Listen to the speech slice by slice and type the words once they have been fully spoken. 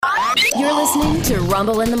You're listening to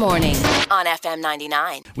Rumble in the Morning on FM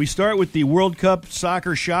 99. We start with the World Cup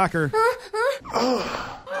soccer shocker.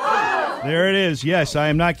 There it is. Yes, I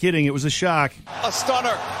am not kidding. It was a shock. A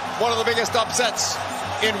stunner. One of the biggest upsets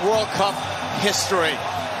in World Cup history.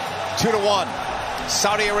 2-1.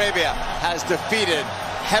 Saudi Arabia has defeated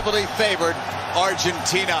heavily favored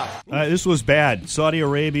Argentina. This was bad. Saudi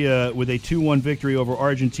Arabia with a 2-1 victory over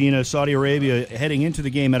Argentina. Saudi Arabia heading into the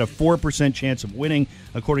game had a 4% chance of winning.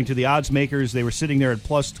 According to the odds makers, they were sitting there at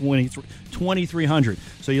plus 2,300.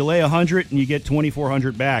 So you lay 100 and you get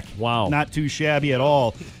 2,400 back. Wow. Not too shabby at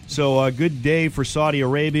all. So a good day for Saudi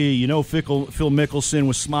Arabia. You know, Phil Mickelson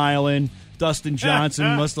was smiling. Dustin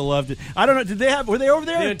Johnson must have loved it. I don't know. Were they over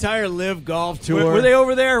there? The entire Live Golf Tour. Were they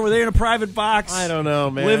over there? Were they in a private box? I don't know,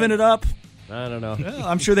 man. Living it up? I don't know. Well,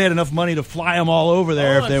 I'm sure they had enough money to fly them all over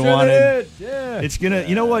there if they wanted. They did. Yeah. It's gonna.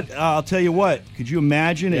 You know what? I'll tell you what. Could you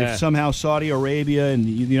imagine if somehow Saudi Arabia and the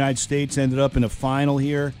United States ended up in a final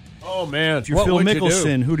here? Oh man! If you're Phil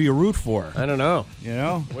Mickelson, who do you root for? I don't know. You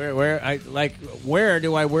know where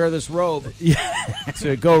do I wear this robe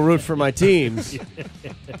to go root for my teams?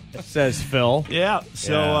 Says Phil. Yeah.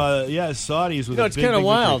 So Saudis with it's kind of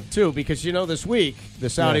wild too because this week the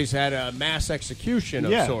Saudis had a mass execution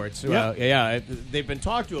of sorts. They've been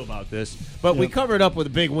talked to about this, but we covered up with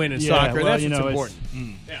a big win in soccer. Well, that's what's important.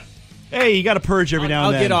 Yeah. Hey, you got to purge every now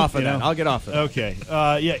and then. I'll get off of that. I'll get off of that.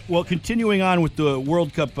 Okay. Well, continuing on with the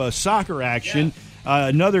World Cup soccer action,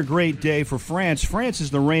 another great day for France. France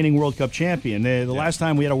is the reigning World Cup champion. The last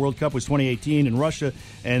time we had a World Cup was 2018 in Russia,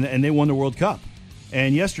 and they won the World Cup.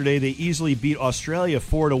 And yesterday they easily beat Australia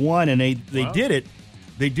 4-1, and they did it.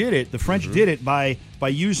 They did it. The French did it by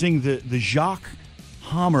using the Jacques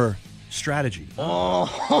Hammer strategy.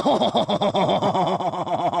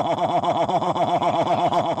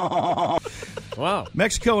 Wow.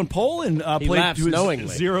 Mexico and Poland played to a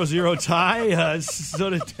 0-0 tie. So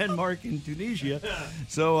did Denmark and Tunisia.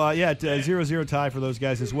 So, 0-0 tie for those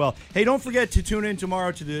guys as well. Hey, don't forget to tune in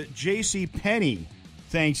tomorrow to the J.C. Penney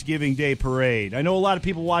Thanksgiving Day Parade. I know a lot of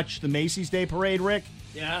people watch the Macy's Day Parade, Rick.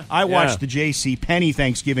 Yeah. I watched the J.C. Penney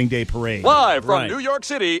Thanksgiving Day Parade. Live from New York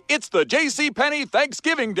City, it's the J.C. Penney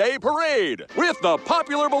Thanksgiving Day Parade with the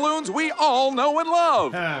popular balloons we all know and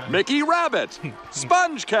love. Mickey Rabbit,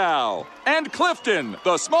 Sponge Cow, and Clifton,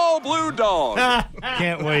 the small blue dog.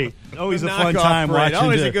 Can't wait. Always a fun time watching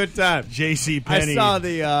Always a good time. J.C. Penney. I saw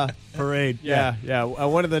the parade. Yeah.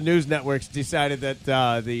 One of the news networks decided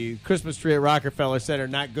that the Christmas tree at Rockefeller Center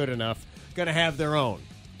not good enough. Going to have their own.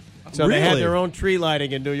 So really? They had their own tree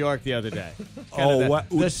lighting in New York the other day.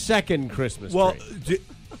 The second Christmas tree.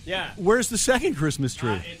 Where's the second Christmas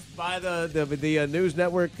tree? It's by the news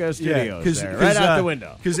network studios right out the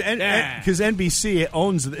window. Because NBC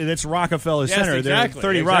owns it's Rockefeller Center. Exactly, they're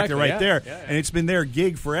 30 Rock. They're right there, and it's been their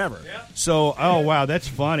gig forever. Yeah. So, wow, that's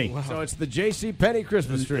funny. Wow. So it's the J.C. Penney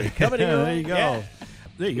Christmas tree coming in. There you go. Yeah.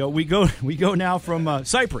 There you go. We go now from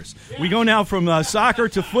Cyprus. We go now from soccer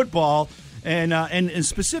to football. And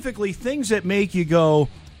specifically things that make you go,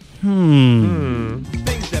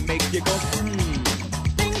 Things that make you go,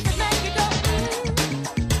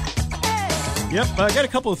 Yep, I got a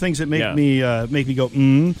couple of things that make me go,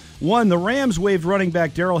 One, the Rams waived running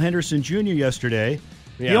back Darrell Henderson Jr. yesterday.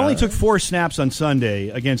 Yeah. He only took 4 snaps on Sunday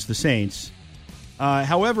against the Saints.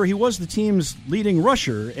 However, he was the team's leading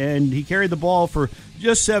rusher, and he carried the ball for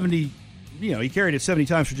just 70. He carried it 70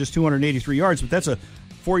 times for just 283 yards, but that's a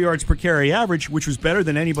 4 yards per carry average, which was better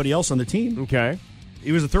than anybody else on the team. Okay.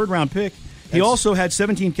 He was a third-round pick. He also had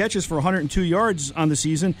 17 catches for 102 yards on the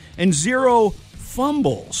season and 0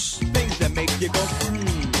 fumbles. Things that make you go,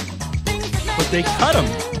 But they cut him.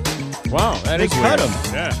 Wow, they cut weird.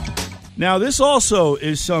 him. Yeah. Now, this also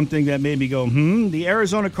is something that made me go, The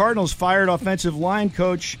Arizona Cardinals fired offensive line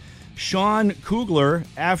coach Sean Kugler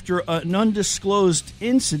after an undisclosed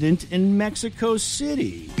incident in Mexico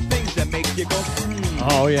City. Things that make you go,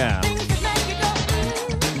 Oh, yeah.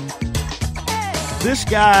 This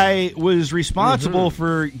guy was responsible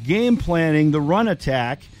for game planning the run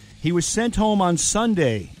attack. He was sent home on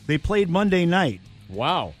Sunday. They played Monday night.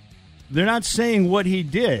 Wow. They're not saying what he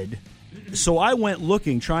did. So I went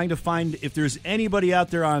looking, trying to find if there's anybody out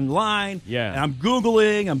there online. Yeah. And I'm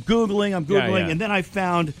Googling, Yeah. and then I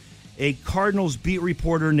found a Cardinals beat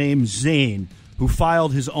reporter named Zane who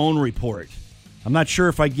filed his own report. I'm not sure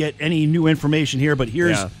if I get any new information here, but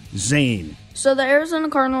here's Zane. So the Arizona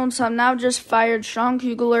Cardinals have now just fired Sean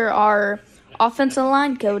Kugler, our offensive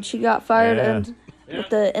line coach. He got fired with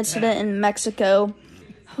the incident in Mexico.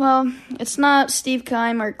 Well, it's not Steve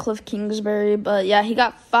Keim or Cliff Kingsbury, but he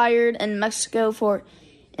got fired in Mexico for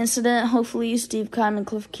incident. Hopefully Steve Keim and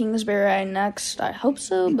Cliff Kingsbury are next. I hope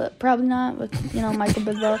so, but probably not with, Michael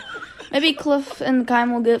Bidwell. Maybe Cliff and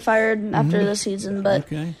Keim will get fired after the season.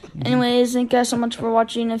 But anyways, thank you guys so much for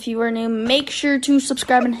watching. If you are new, make sure to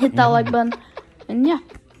subscribe and hit that like button. And yeah,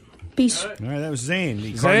 peace. All right, that was Zane,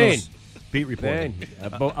 the Cardinals beat reporter.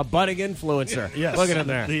 A budding influencer. Yes. Look at him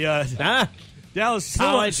there. Dallas still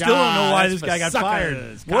don't know why this guy got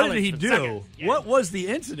fired. What did he do? What was the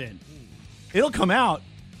incident? It'll come out.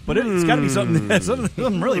 But it's got to be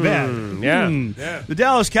something really bad. Yeah. The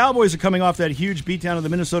Dallas Cowboys are coming off that huge beatdown of the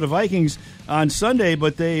Minnesota Vikings on Sunday,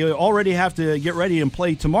 but they already have to get ready and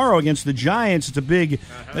play tomorrow against the Giants. It's a big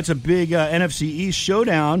NFC East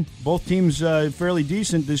showdown. Both teams fairly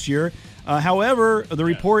decent this year. However, the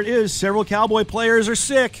report is several Cowboy players are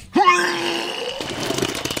sick.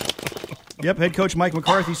 Yep, head coach Mike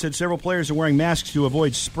McCarthy said several players are wearing masks to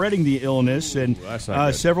avoid spreading the illness, and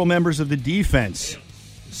several members of the defense.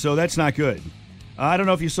 So that's not good. I don't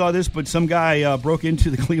know if you saw this, but some guy broke into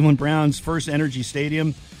the Cleveland Browns' first Energy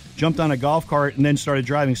Stadium, jumped on a golf cart, and then started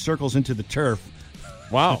driving circles into the turf.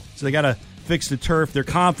 Wow. So they got to fix the turf. They're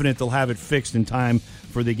confident they'll have it fixed in time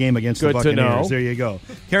for the game against the Buccaneers. Good to know. There you go.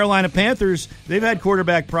 Carolina Panthers, they've had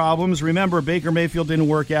quarterback problems. Remember, Baker Mayfield didn't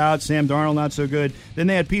work out. Sam Darnold, not so good. Then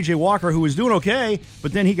they had P.J. Walker, who was doing okay,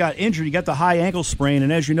 but then he got injured. He got the high ankle sprain,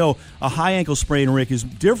 and as you know, a high ankle sprain, Rick, is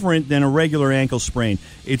different than a regular ankle sprain.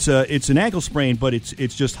 It's an ankle sprain, but it's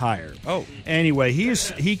just higher. Oh. Anyway,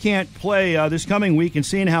 he can't play this coming week, and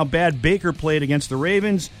seeing how bad Baker played against the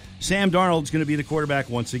Ravens, Sam Darnold's going to be the quarterback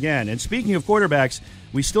once again. And speaking of quarterbacks,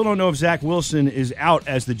 we still don't know if Zach Wilson is out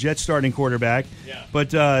as the Jets starting quarterback. Yeah.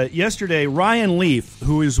 But yesterday, Ryan Leaf,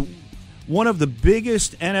 who is one of the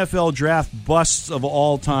biggest NFL draft busts of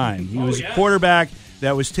all time. He was a quarterback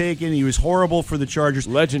that was taken. He was horrible for the Chargers.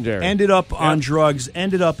 Legendary. Ended up on drugs,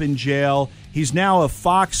 ended up in jail. He's now a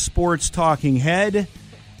Fox Sports talking head.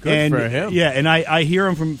 Good for him. Yeah, and I hear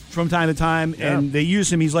him from time to time, and they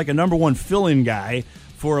use him. He's like a number one fill-in guy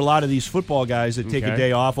for a lot of these football guys that take a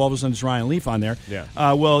day off. All of a sudden, it's Ryan Leaf on there.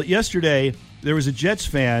 Yeah. Well, yesterday, there was a Jets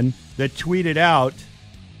fan that tweeted out,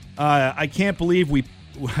 I can't believe we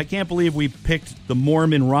picked the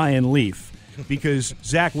Mormon Ryan Leaf because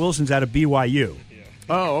Zach Wilson's out of BYU.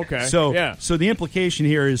 Oh, okay. So the implication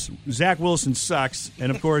here is Zach Wilson sucks,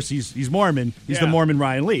 and of course he's Mormon. He's the Mormon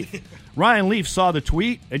Ryan Leaf. Ryan Leaf saw the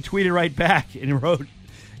tweet and tweeted right back and wrote,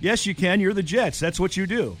 "Yes, you can. You're the Jets. That's what you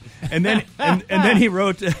do." And then and then he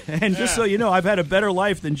wrote, "And just so you know, I've had a better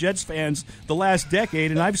life than Jets fans the last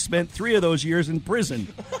decade, and I've spent 3 of those years in prison,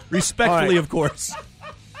 respectfully, of course."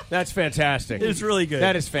 That's fantastic. It's really good.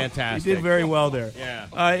 That is fantastic. He did very well there.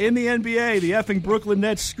 Yeah. In the NBA, the effing Brooklyn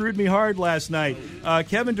Nets screwed me hard last night.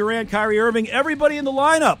 Kevin Durant, Kyrie Irving, everybody in the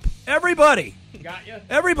lineup. Everybody. Got you.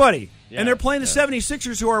 Everybody. Yeah. And they're playing the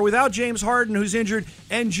 76ers, who are without James Harden, who's injured,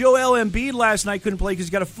 and Joel Embiid last night couldn't play because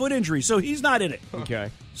he's got a foot injury, so he's not in it. Okay.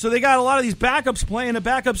 So they got a lot of these backups playing. The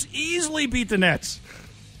backups easily beat the Nets.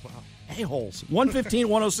 A-holes.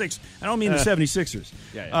 115-106. I don't mean the 76ers.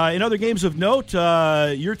 Yeah. In other games of note,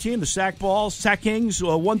 your team, the Sack Kings,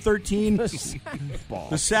 113.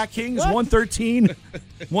 The Sack Kings,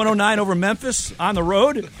 113-109 over Memphis on the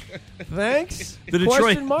road. Thanks. The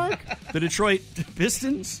mark? The Detroit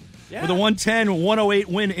Pistons with a 110-108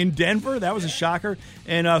 win in Denver. That was a shocker.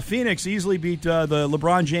 And Phoenix easily beat the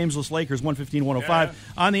LeBron James-less Lakers 115-105. Yeah.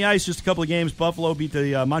 On the ice, just a couple of games. Buffalo beat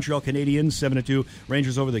the Montreal Canadiens 7-2.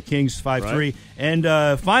 Rangers over the Kings 5-3. Right. And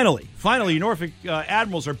finally, Norfolk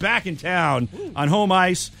Admirals are back in town on home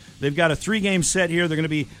ice. They've got a 3-game set here. They're going to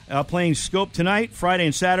be playing Scope tonight, Friday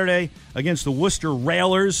and Saturday, against the Worcester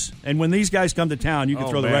Railers. And when these guys come to town, you can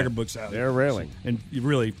throw the record books out. They're railing. And you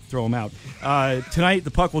really throw them out. Tonight,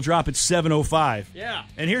 the puck will drop at 7:05. Yeah.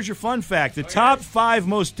 And here's your fun fact. The top 5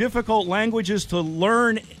 most difficult languages to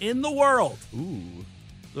learn in the world. Ooh.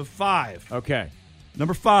 The 5. Okay.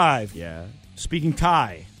 Number 5. Yeah. Speaking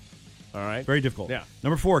Thai. All right. Very difficult. Yeah.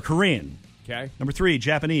 Number 4, Korean. Okay. Number 3,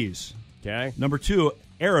 Japanese. Okay. Number 2,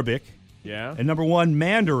 Arabic. Yeah. And number 1,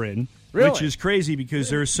 Mandarin. Really? Which is crazy because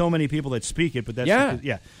there's so many people that speak it, but that's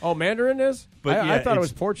yeah. Oh, Mandarin is? But I thought it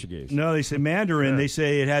was Portuguese. No, they say Mandarin. Yeah. They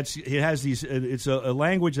say it has these. It's a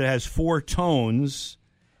language that has 4 tones.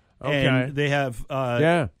 Okay. And they have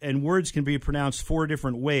and words can be pronounced 4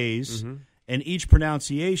 different ways, and each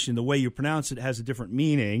pronunciation, the way you pronounce it, has a different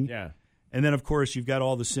meaning. Yeah. And then, of course, you've got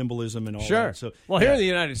all the symbolism and all sure. that. So, here in the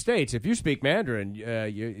United States, if you speak Mandarin,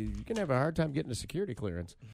 you can have a hard time getting a security clearance.